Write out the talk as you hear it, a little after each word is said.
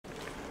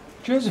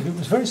Joseph, it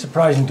was very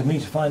surprising to me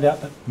to find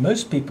out that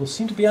most people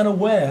seem to be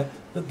unaware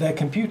that their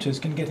computers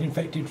can get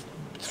infected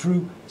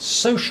through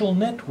social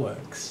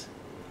networks.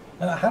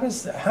 How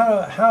does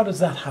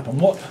that happen?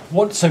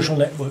 What social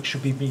networks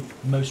should we be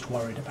most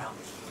worried about?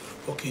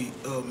 Okay,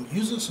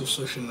 users of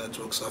social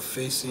networks are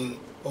facing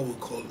what we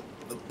call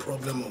the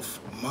problem of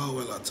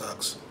malware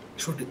attacks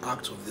through the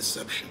act of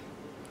deception.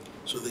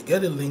 So they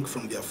get a link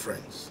from their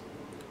friends,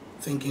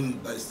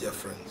 thinking that it's their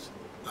friends,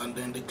 and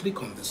then they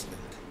click on this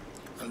link.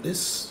 And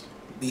this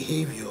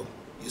behavior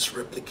is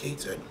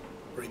replicated,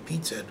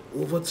 repeated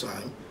over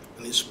time,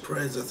 and it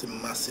spreads at a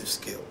massive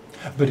scale.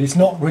 But it's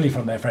not really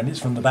from their friend, it's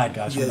from the bad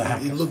guys, from the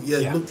hackers.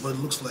 But it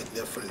looks like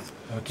their friends.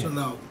 Okay. So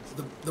now,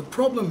 the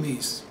problem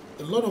is,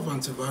 a lot of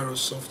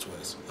antivirus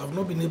softwares have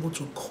not been able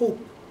to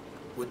cope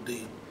with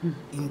the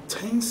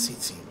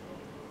intensity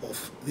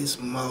of these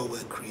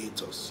malware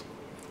creators.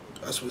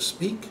 As we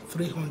speak,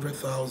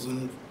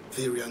 300,000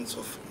 variants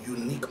of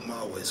unique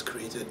malware is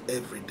created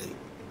every day.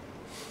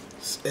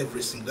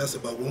 That's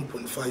about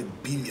 1.5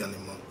 billion a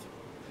month.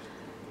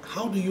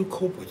 How do you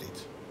cope with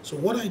it? So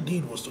what I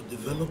did was to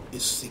develop a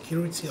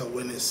security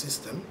awareness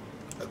system.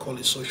 I call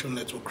it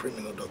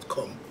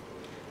socialnetworkcriminal.com,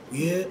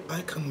 where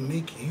I can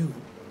make you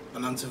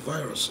an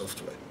antivirus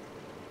software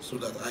so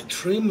that I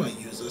train my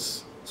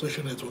users,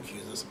 social network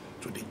users,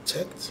 to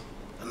detect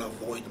and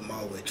avoid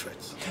malware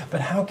threats.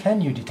 But how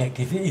can you detect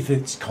if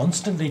it's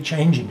constantly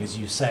changing, as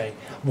you say?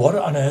 What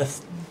on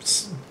earth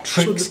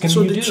tricks can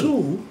you do? So the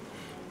tool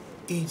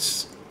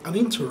is an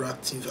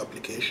interactive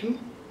application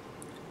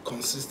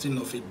consisting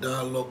of a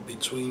dialogue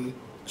between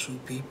two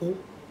people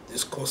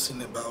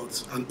discussing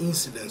about an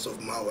incidence of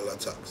malware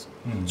attacks.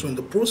 So in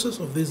the process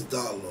of this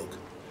dialogue,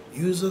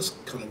 users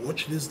can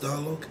watch this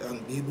dialogue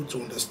and be able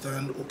to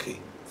understand, okay,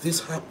 this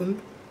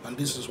happened and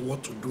this is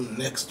what to do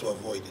next to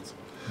avoid it.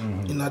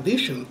 In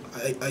addition,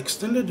 I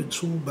extended the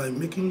tool by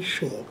making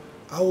sure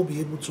I will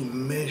be able to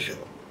measure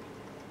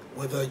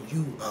whether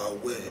you are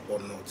aware or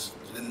not,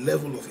 the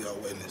level of your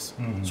awareness.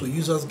 So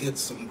users get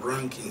some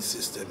ranking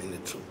system in the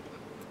tool.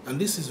 And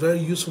this is very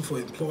useful for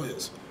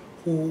employers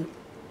who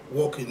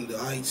work in the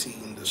IT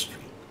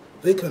industry.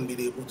 They can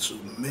be able to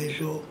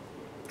measure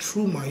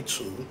through my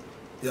tool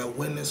the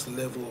awareness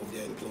level of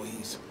their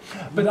employees.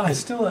 But I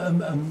still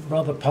am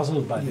rather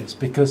puzzled by this,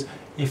 because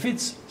if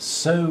it's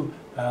so,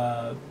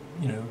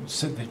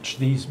 so that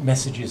these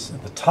messages,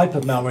 the type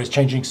of malware is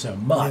changing so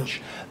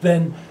much,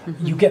 then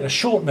you get a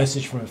short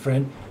message from a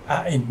friend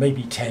in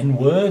maybe 10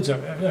 words,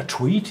 or a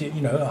tweet,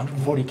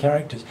 140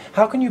 characters.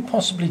 How can you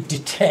possibly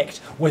detect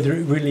whether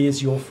it really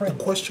is your friend?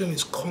 The question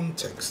is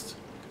context.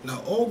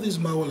 Now, all these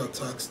malware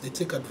attacks, they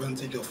take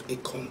advantage of a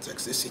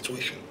context, a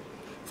situation.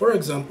 For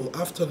example,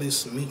 after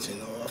this meeting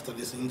or after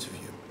this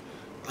interview,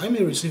 I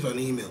may receive an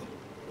email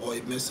or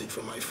a message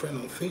from my friend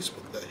on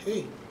Facebook that,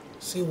 hey,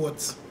 see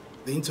what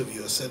the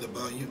interviewer said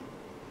about you.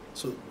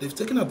 So they've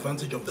taken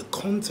advantage of the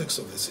context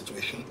of the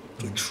situation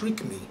to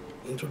trick me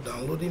into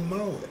downloading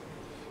malware.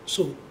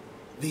 So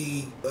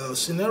the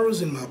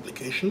scenarios in my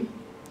application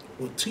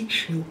will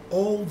teach you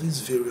all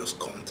these various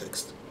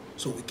contexts.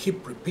 So we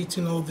keep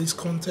repeating all these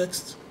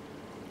contexts,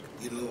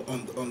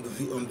 on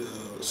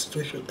the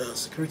situation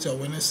security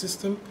awareness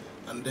system,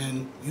 and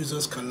then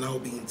users can now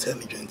be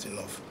intelligent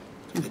enough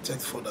to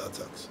detect further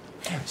attacks.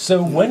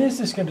 So when is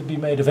this going to be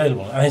made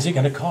available, and is it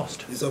going to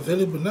cost? It's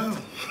available now.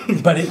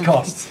 But it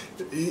costs?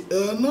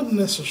 Not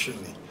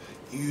necessarily.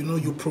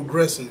 You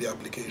progress in the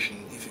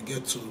application. If you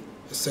get to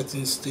a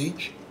certain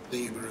stage,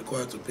 then you'll be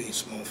required to pay a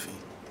small fee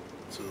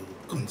to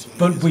continue.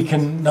 But we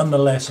can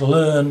nonetheless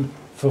learn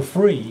for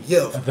free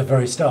at the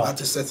very start.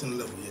 At a certain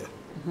level, yeah.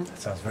 That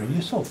sounds very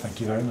useful. Thank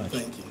you very much.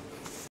 Thank you.